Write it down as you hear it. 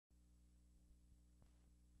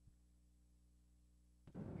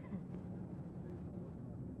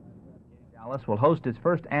Dallas will host its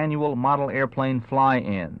first annual model airplane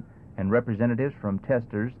fly-in, and representatives from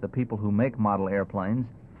testers, the people who make model airplanes,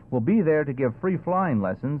 will be there to give free flying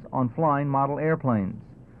lessons on flying model airplanes.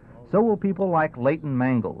 So will people like Leighton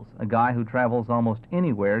Mangles, a guy who travels almost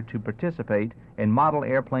anywhere to participate in model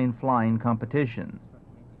airplane flying competition.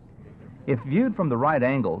 If viewed from the right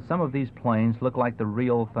angle, some of these planes look like the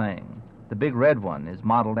real thing. The big red one is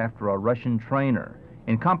modeled after a Russian trainer.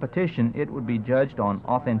 In competition, it would be judged on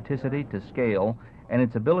authenticity to scale and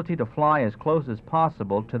its ability to fly as close as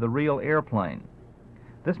possible to the real airplane.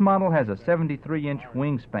 This model has a 73-inch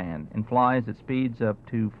wingspan and flies at speeds up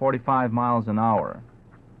to 45 miles an hour.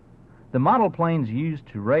 The model planes used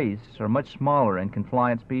to race are much smaller and can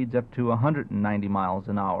fly at speeds up to 190 miles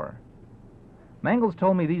an hour. Mangles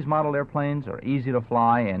told me these model airplanes are easy to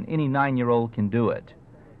fly and any 9-year-old can do it.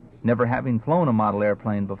 Never having flown a model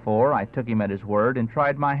airplane before, I took him at his word and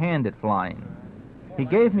tried my hand at flying. He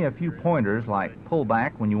gave me a few pointers like pull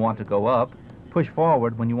back when you want to go up, push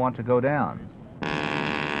forward when you want to go down.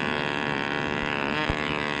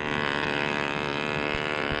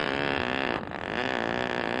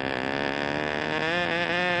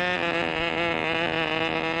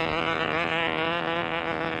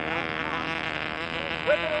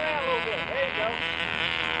 Whip it around a little bit. There you go.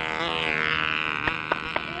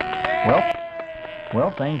 Well,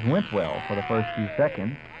 things went well for the first few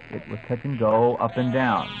seconds. It was touch and go, up and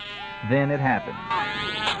down. Then it happened.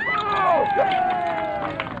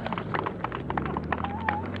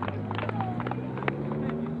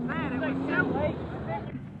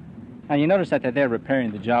 Now, you notice that they're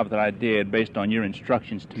repairing the job that I did based on your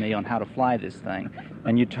instructions to me on how to fly this thing.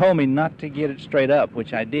 And you told me not to get it straight up,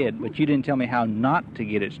 which I did, but you didn't tell me how not to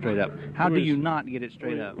get it straight up. How do you not get it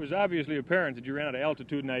straight up? It was obviously apparent that you ran out of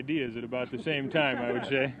altitude and ideas at about the same time, I would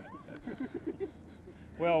say.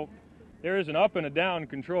 Well, there is an up and a down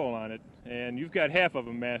control on it, and you've got half of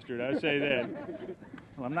them mastered, I say that.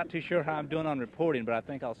 Well, I'm not too sure how I'm doing on reporting, but I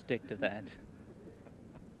think I'll stick to that.